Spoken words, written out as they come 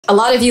A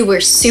lot of you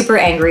were super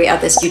angry at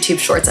this YouTube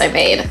Shorts I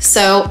made,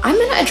 so I'm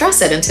gonna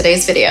address it in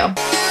today's video.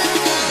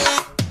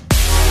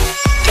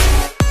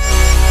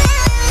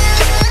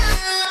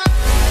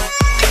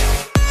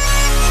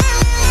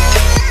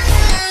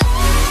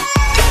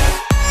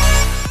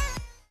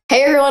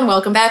 Hey everyone,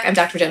 welcome back. I'm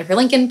Dr. Jennifer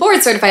Lincoln,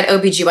 board-certified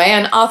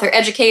OBGYN, author,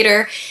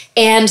 educator,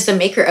 and the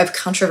maker of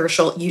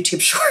controversial YouTube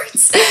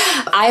Shorts.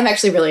 I'm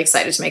actually really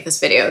excited to make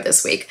this video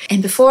this week.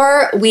 And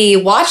before we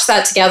watch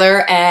that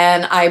together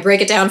and I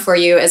break it down for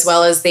you, as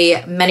well as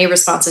the many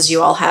responses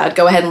you all had,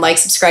 go ahead and like,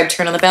 subscribe,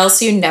 turn on the bell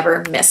so you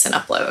never miss an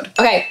upload.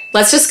 Okay,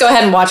 let's just go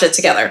ahead and watch it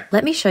together.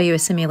 Let me show you a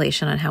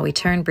simulation on how we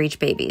turn breech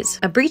babies.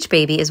 A breech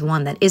baby is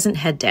one that isn't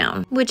head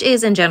down, which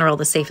is in general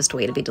the safest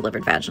way to be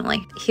delivered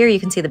vaginally. Here you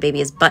can see the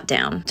baby is butt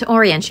down. To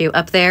orient you,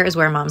 up there is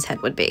where mom's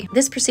head would be.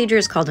 This procedure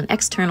is called an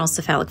external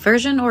cephalic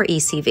version, or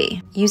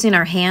ECV. Using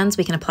our hands,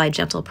 we can apply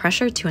gentle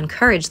pressure to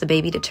encourage the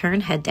baby to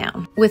turn head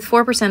down. With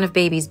 4% of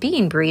babies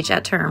being breech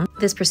at term,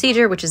 this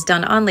procedure, which is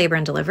done on labor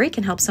and delivery,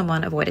 can help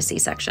someone avoid a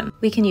C-section.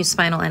 We can use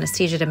spinal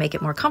anesthesia to make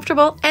it more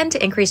comfortable and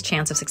to increase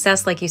chance of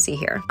success like you see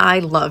here. I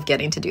love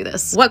getting to do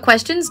this. What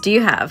questions do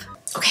you have?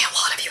 Okay, a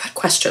lot of you had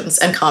questions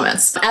and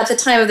comments. At the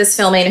time of this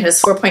filming, it has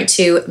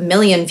 4.2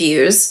 million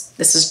views.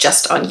 This is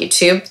just on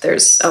YouTube.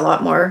 There's a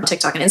lot more on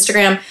TikTok and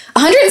Instagram.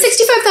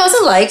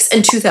 165,000 likes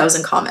and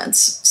 2,000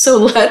 comments. So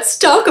let's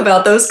talk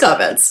about those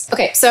comments.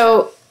 Okay,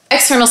 so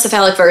external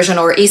cephalic version,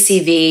 or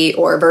ECV,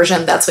 or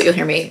version, that's what you'll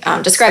hear me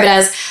describe it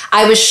as.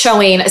 I was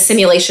showing a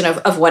simulation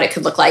of what it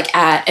could look like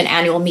at an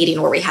annual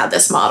meeting where we had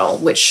this model,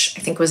 which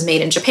I think was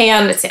made in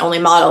Japan. It's the only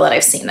model that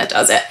I've seen that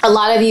does it. A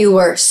lot of you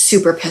were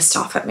super pissed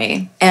off at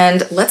me,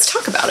 and let's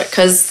talk about it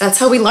because that's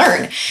how we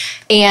learn.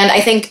 And I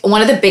think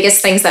one of the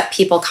biggest things that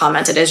people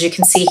commented, as you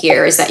can see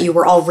here, is that you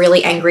were all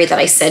really angry that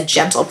I said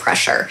gentle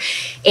pressure.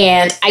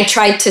 And I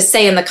tried to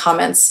say in the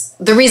comments,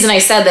 the reason I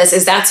said this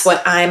is that's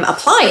what I'm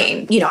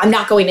applying. You know, I'm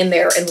not going in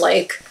there and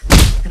like,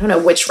 I don't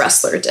know which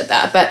wrestler did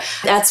that, but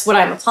that's what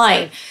I'm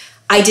applying.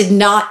 I did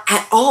not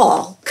at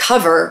all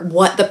cover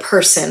what the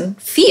person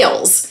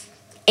feels.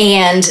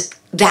 And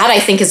that I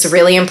think is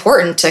really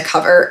important to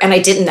cover, and I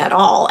didn't at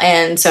all.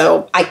 And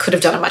so I could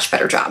have done a much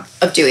better job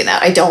of doing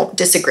that. I don't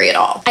disagree at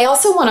all. I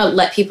also want to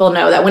let people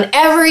know that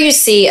whenever you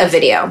see a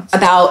video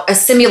about a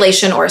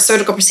simulation or a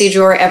surgical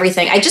procedure or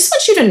everything, I just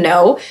want you to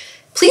know,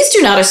 please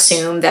do not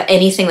assume that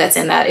anything that's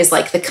in that is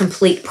like the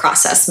complete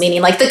process,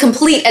 meaning like the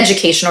complete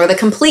education or the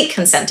complete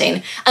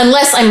consenting,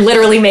 unless I'm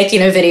literally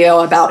making a video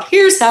about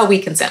here's how we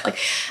consent. Like,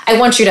 I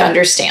want you to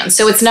understand.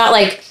 So it's not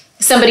like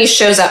somebody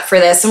shows up for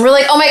this and we're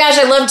like, oh my gosh,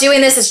 I love doing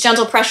this. It's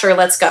gentle pressure.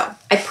 Let's go.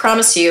 I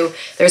promise you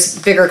there's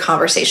bigger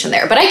conversation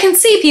there. But I can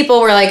see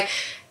people were like,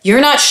 you're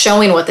not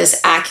showing what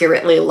this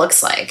accurately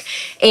looks like.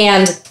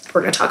 And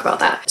we're going to talk about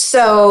that.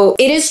 So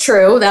it is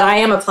true that I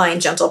am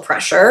applying gentle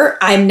pressure.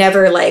 I'm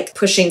never like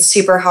pushing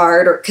super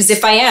hard, or because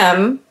if I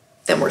am,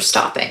 then we're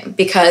stopping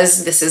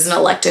because this is an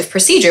elective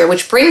procedure,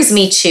 which brings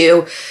me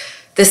to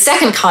the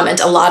second comment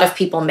a lot of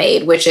people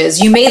made, which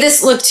is, you made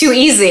this look too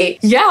easy.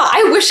 Yeah,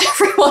 I wish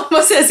everyone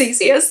was as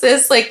easy as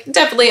this. Like,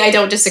 definitely, I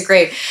don't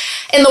disagree.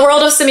 In the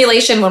world of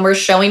simulation, when we're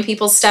showing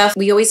people stuff,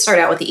 we always start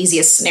out with the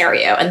easiest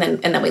scenario and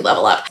then we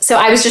level up. So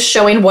I was just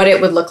showing what it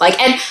would look like.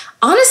 And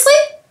honestly,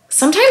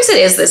 sometimes it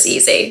is this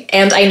easy.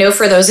 And I know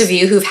for those of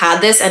you who've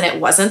had this and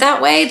it wasn't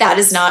that way, that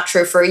is not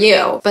true for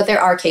you. But there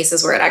are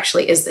cases where it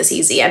actually is this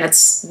easy. And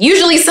it's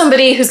usually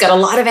somebody who's got a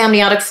lot of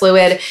amniotic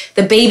fluid.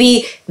 The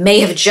baby may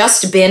have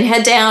just been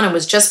head down and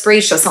was just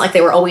breech. So it's not like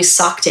they were always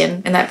socked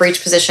in that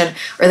breech position,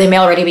 or they may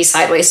already be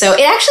sideways. So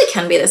it actually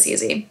can be this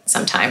easy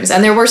sometimes.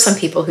 And there were some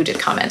people who did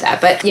comment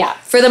that. But yeah,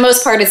 for the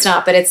most part, it's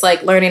not. But it's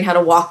like learning how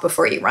to walk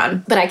before you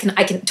run. But I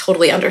can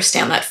totally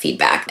understand that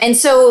feedback. And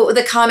so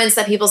the comments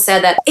that people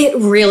said that it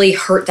really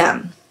hurt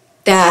them,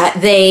 that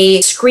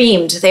they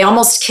screamed, they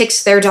almost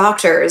kicked their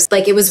doctors,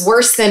 like it was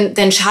worse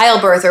than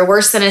childbirth or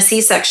worse than a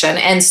C-section.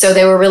 And so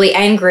they were really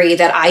angry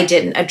that I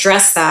didn't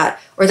address that,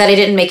 or that I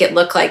didn't make it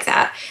look like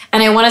that.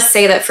 And I want to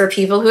say that for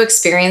people who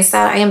experienced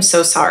that, I am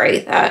so sorry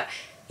that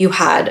you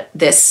had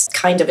this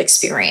kind of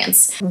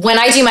experience. When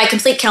I do my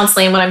complete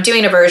counseling, when I'm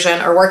doing a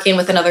version or working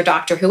with another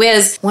doctor who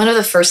is, one of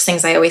the first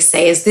things I always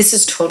say is, this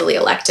is totally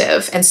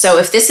elective. And so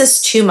if this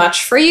is too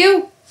much for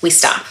you, we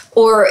stop.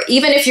 Or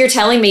even if you're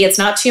telling me it's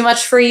not too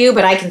much for you,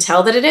 but I can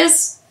tell that it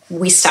is,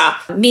 we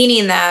stop.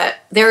 Meaning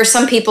that there are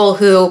some people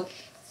who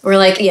were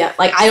like, yeah,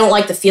 like I don't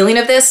like the feeling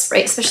of this,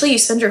 right? Especially you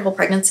spend your whole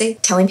pregnancy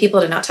telling people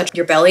to not touch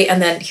your belly,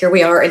 and then here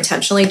we are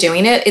intentionally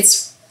doing it.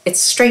 It's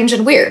strange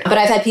and weird. But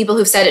I've had people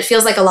who've said it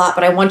feels like a lot,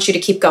 but I want you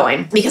to keep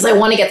going because I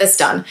want to get this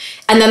done.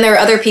 And then there are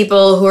other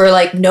people who are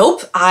like,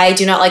 nope, I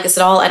do not like this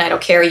at all, and I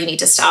don't care, you need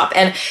to stop.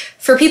 And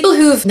for people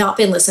who've not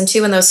been listened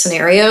to in those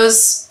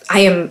scenarios, I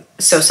am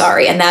so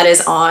sorry. And that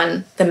is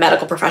on the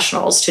medical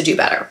professionals to do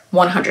better,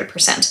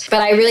 100%.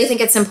 But I really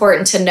think it's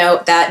important to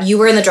note that you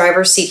were in the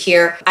driver's seat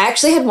here. I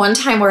actually had one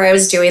time where I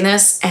was doing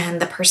this and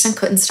the person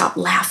couldn't stop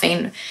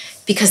laughing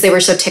because they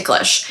were so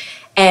ticklish.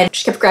 And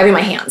she kept grabbing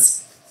my hands.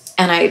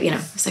 And I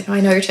was like, oh,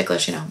 I know you're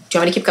ticklish, do you want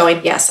me to keep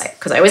going? Yes,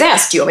 because I was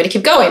asked, do you want me to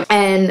keep going?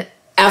 And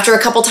after a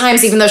couple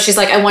times, even though she's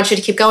like, I want you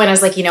to keep going, I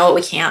was like, you know what,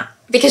 we can't.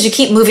 Because you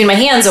keep moving my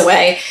hands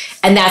away,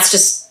 and that's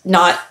just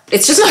not,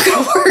 it's just not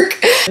gonna work.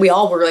 We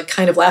all were like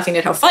kind of laughing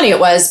at how funny it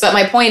was, but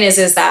my point is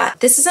that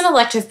this is an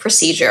elective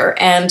procedure,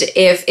 and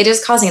if it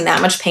is causing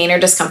that much pain or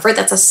discomfort,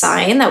 that's a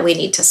sign that we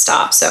need to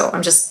stop. So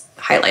I'm just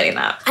highlighting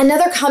that.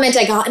 Another comment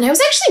I got, and I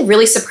was actually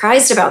really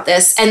surprised about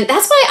this, and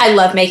that's why I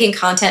love making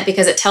content,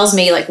 because it tells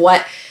me like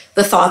what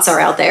the thoughts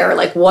are out there,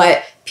 like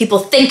what people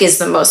think is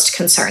the most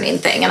concerning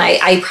thing. And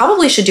I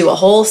probably should do a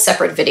whole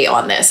separate video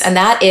on this, and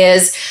that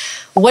is,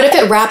 what if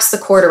it wraps the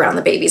cord around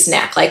the baby's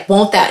neck? Like,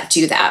 won't that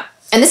do that?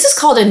 And this is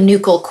called a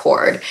nuchal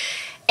cord.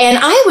 And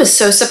I was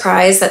so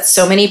surprised that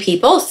so many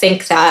people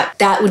think that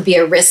that would be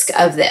a risk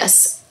of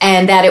this,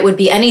 and that it would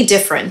be any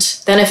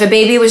different than if a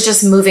baby was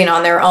just moving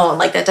on their own.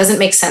 Like, that doesn't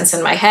make sense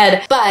in my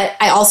head. But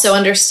I also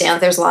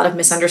understand there's a lot of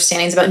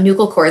misunderstandings about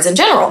nuchal cords in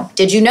general.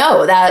 Did you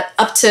know that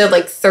up to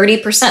like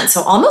 30%,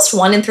 so almost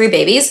 1 in 3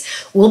 babies,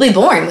 will be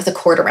born with a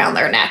cord around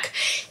their neck?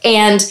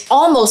 And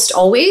almost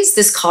always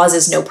this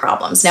causes no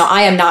problems. Now,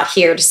 I am not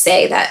here to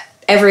say that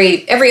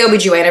every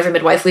OBGYN, every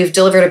midwife, we've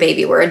delivered a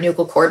baby where a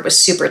nuchal cord was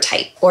super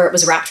tight, or it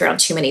was wrapped around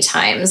too many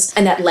times,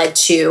 and that led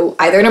to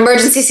either an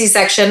emergency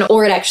C-section,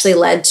 or it actually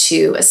led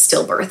to a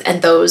stillbirth.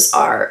 And those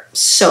are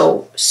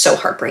so, so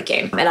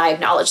heartbreaking. And I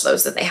acknowledge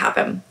those, that they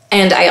happen.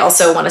 And I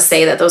also want to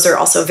say that those are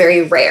also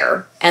very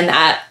rare, and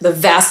that the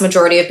vast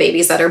majority of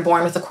babies that are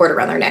born with a cord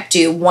around their neck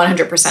do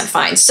 100%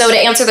 fine. So to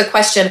answer the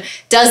question,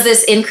 does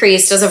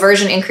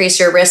aversion increase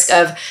your risk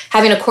of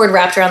having a cord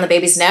wrapped around the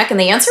baby's neck? And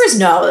the answer is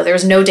no.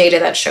 There's no data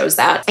that shows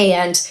that.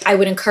 And I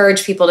would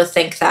encourage people to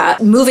think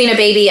that moving a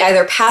baby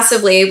either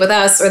passively with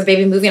us or the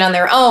baby moving on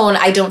their own,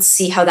 I don't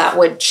see how that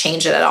would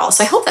change it at all.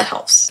 So I hope that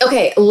helps.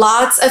 Okay,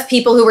 lots of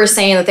people who were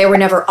saying that they were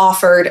never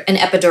offered an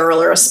epidural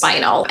or a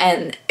spinal.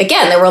 And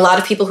again, there were a lot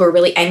of people who were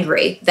really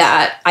angry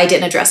that I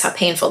didn't address how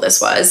painful this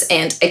was.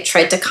 And I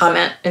tried to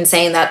comment in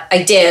saying that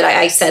I did.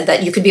 I said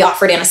that you could be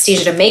offered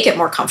anesthesia to make it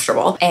more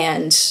comfortable.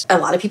 And a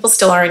lot of people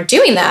still aren't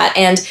doing that.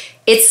 And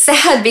it's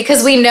sad,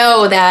 because we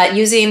know that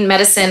using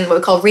medicine, what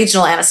we call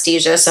regional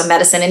anesthesia, so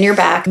medicine in your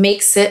back,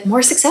 makes it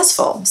more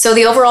successful. So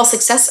the overall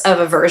success of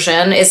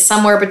aversion is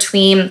somewhere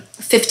between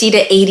 50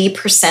 to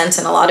 80%,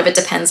 and a lot of it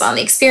depends on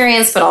the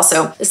experience, but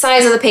also the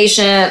size of the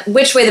patient,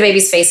 which way the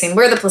baby's facing,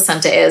 where the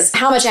placenta is,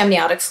 how much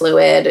amniotic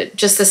fluid,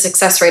 just the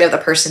success rate of the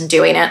person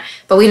doing it.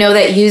 But we know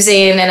that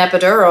using an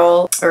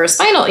epidural or a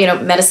spinal,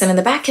 medicine in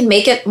the back can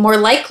make it more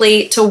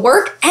likely to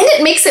work, and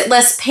it makes it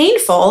less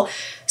painful.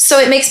 So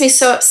it makes me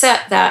so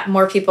upset that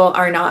more people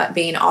are not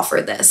being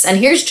offered this. And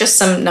here's just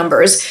some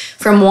numbers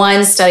from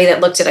one study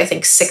that looked at, I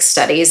think, 6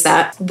 studies,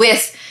 that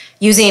with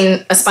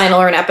using a spinal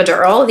or an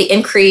epidural, the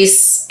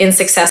increase in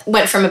success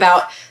went from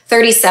about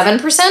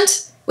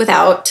 37%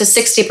 without to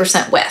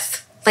 60%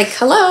 with. Like,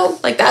 hello,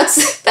 like that's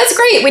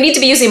great. We need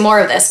to be using more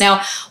of this.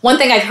 Now, one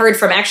thing I've heard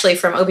from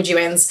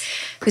OBGYNs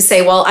who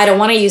say, well, I don't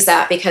want to use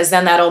that because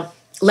then that'll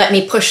let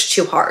me push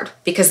too hard,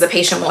 because the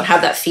patient won't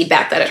have that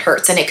feedback that it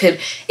hurts, and it could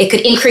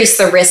increase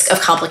the risk of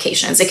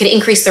complications. It could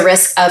increase the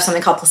risk of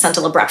something called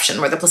placental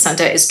abruption, where the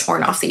placenta is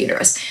torn off the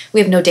uterus.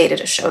 We have no data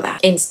to show that.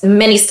 In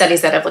many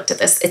studies that I've looked at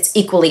this, it's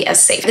equally as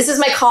safe. This is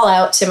my call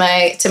out to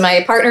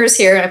my partners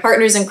here, my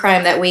partners in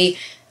crime, that we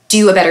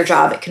do a better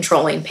job at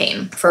controlling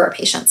pain for our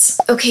patients.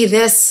 Okay,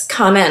 this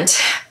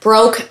comment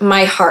broke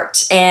my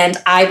heart, and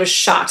I was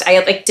shocked.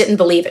 I didn't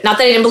believe it. Not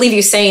that I didn't believe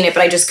you saying it,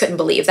 but I just couldn't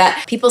believe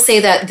that people say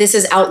that this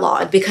is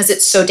outlawed because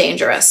it's so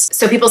dangerous.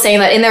 So people saying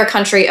that in their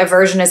country,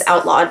 aversion is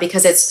outlawed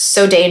because it's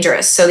so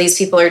dangerous. So these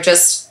people are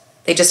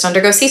they just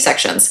undergo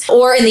C-sections.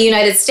 Or in the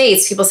United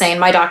States, people saying,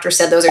 my doctor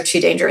said those are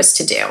too dangerous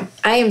to do.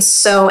 I am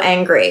so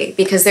angry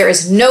because there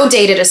is no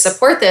data to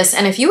support this.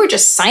 And if you were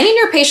just signing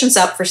your patients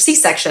up for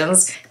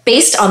C-sections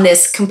based on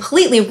this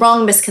completely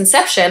wrong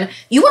misconception,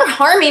 you are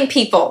harming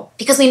people,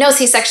 because we know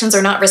C-sections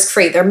are not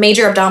risk-free. They're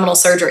major abdominal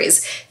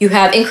surgeries. You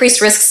have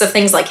increased risks of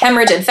things like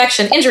hemorrhage,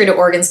 infection, injury to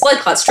organs, blood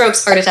clots,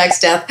 strokes, heart attacks,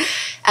 death,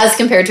 as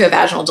compared to a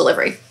vaginal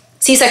delivery.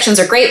 C-sections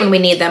are great when we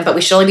need them, but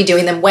we should only be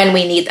doing them when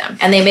we need them,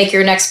 and they make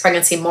your next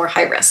pregnancy more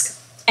high risk.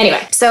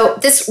 Anyway, so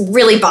this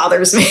really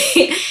bothers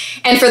me.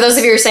 And for those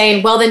of you who are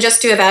saying, well, then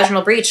just do a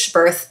vaginal breech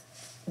birth,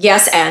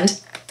 yes,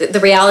 and the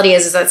reality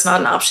is that's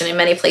not an option in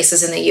many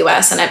places in the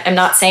US, and I'm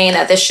not saying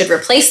that this should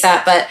replace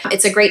that, but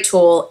it's a great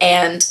tool.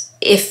 And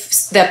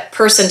if the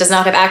person does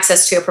not have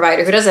access to a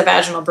provider who does a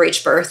vaginal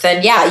breech birth,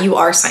 then yeah, you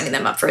are signing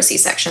them up for a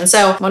C-section.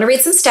 So I want to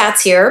read some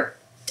stats here.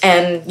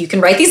 And you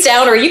can write these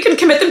down, or you can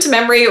commit them to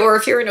memory, or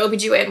if you're an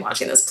OBGYN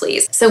watching this,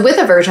 please. So with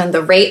aversion,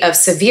 the rate of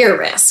severe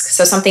risk,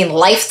 so something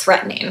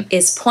life-threatening,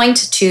 is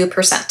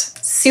 0.2%.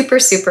 Super,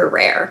 super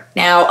rare.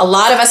 Now, a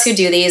lot of us who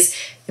do these,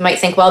 you might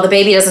think, well, the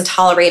baby doesn't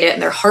tolerate it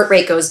and their heart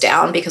rate goes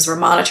down because we're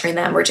monitoring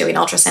them, we're doing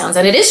ultrasounds.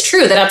 And it is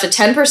true that up to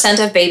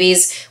 10% of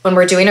babies, when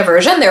we're doing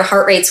aversion, their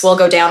heart rates will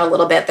go down a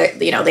little bit.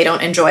 They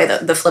don't enjoy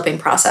the flipping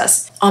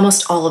process.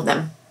 Almost all of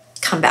them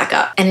come back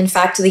up. And in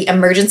fact, the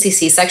emergency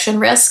C-section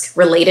risk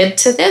related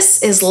to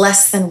this is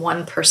less than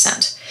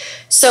 1%.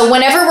 So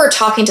whenever we're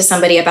talking to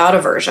somebody about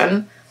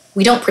aversion,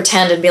 we don't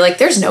pretend and be like,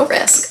 there's no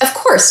risk. Of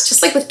course,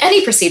 just like with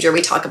any procedure,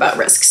 we talk about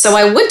risk. So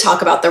I would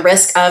talk about the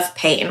risk of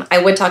pain. I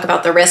would talk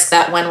about the risk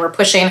that when we're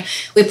pushing,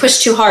 we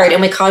push too hard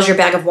and we cause your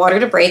bag of water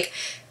to break.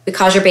 We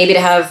cause your baby to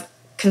have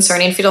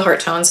concerning fetal heart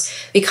tones.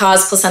 We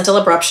cause placental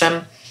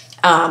abruption.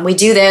 We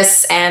do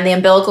this and the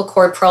umbilical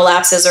cord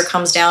prolapses or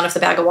comes down if the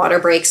bag of water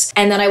breaks.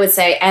 And then I would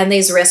say, and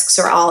these risks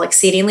are all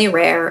exceedingly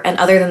rare. And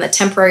other than the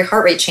temporary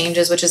heart rate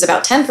changes, which is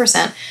about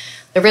 10%,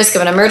 the risk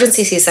of an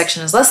emergency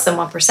C-section is less than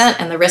 1%,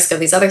 and the risk of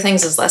these other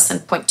things is less than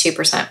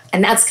 0.2%.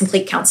 And that's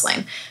complete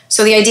counseling.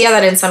 So the idea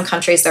that in some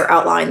countries they're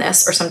outlawing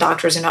this or some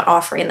doctors are not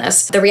offering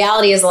this, the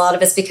reality is a lot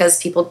of it's because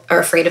people are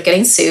afraid of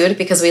getting sued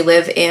because we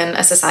live in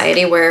a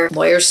society where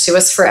lawyers sue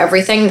us for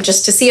everything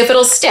just to see if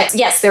it'll stick.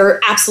 Yes, there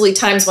are absolutely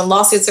times when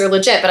lawsuits are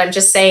legit, but I'm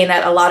just saying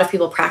that a lot of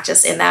people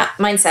practice in that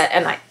mindset,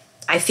 and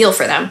I feel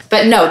for them.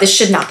 But no, this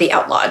should not be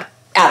outlawed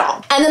at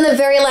all. And then the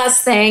very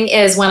last thing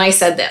is when I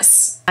said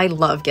this. I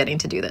love getting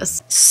to do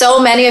this. So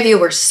many of you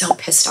were so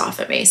pissed off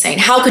at me saying,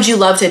 how could you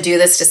love to do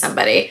this to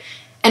somebody?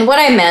 And what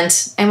I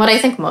meant, and what I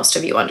think most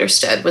of you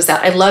understood, was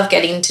that I love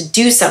getting to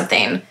do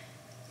something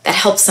that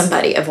helps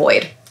somebody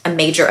avoid a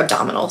major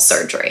abdominal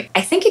surgery.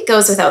 I think it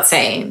goes without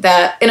saying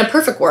that in a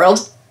perfect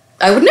world,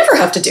 I would never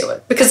have to do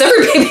it because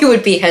every baby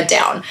would be head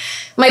down.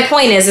 My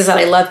point is that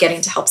I love getting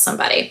to help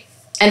somebody.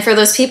 And for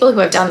those people who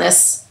have done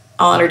this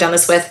on or done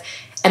this with,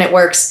 and it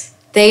works,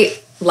 they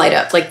light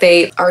up, like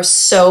they are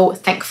so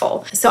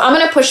thankful. So I'm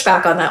going to push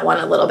back on that one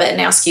a little bit and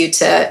ask you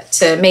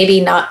to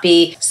maybe not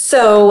be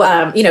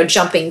so,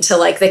 jumping to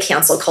like the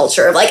cancel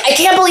culture of like, I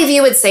can't believe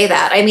you would say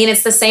that. I mean,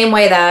 it's the same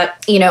way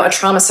that, a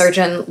trauma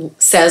surgeon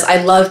says,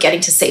 I love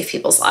getting to save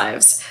people's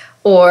lives.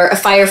 Or a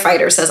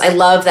firefighter says, I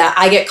love that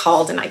I get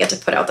called and I get to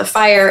put out the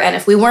fire. And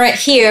if we weren't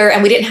here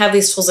and we didn't have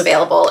these tools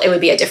available, it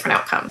would be a different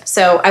outcome.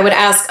 So I would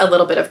ask a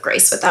little bit of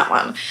grace with that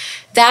one.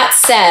 That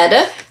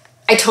said,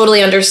 I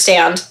totally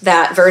understand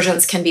that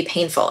versions can be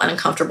painful and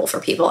uncomfortable for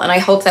people. And I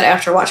hope that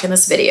after watching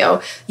this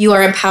video, you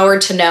are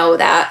empowered to know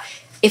that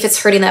if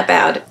it's hurting that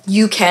bad,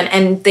 you can,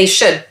 and they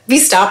should be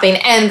stopping,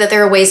 and that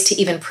there are ways to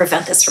even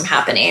prevent this from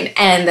happening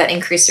and that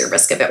increase your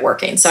risk of it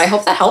working. So I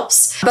hope that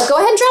helps. But go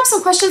ahead and drop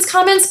some questions,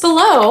 comments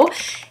below.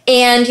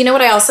 And you know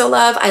what I also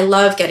love? I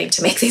love getting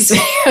to make these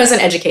videos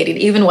and educating,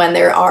 even when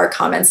there are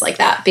comments like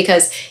that,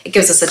 because it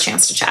gives us a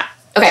chance to chat.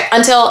 Okay,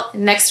 until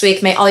next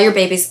week, may all your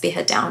babies be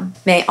head down.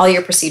 May all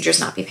your procedures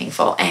not be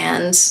painful.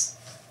 And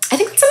I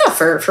think that's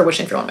enough for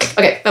wishing for 1 week.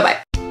 Okay,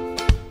 bye-bye.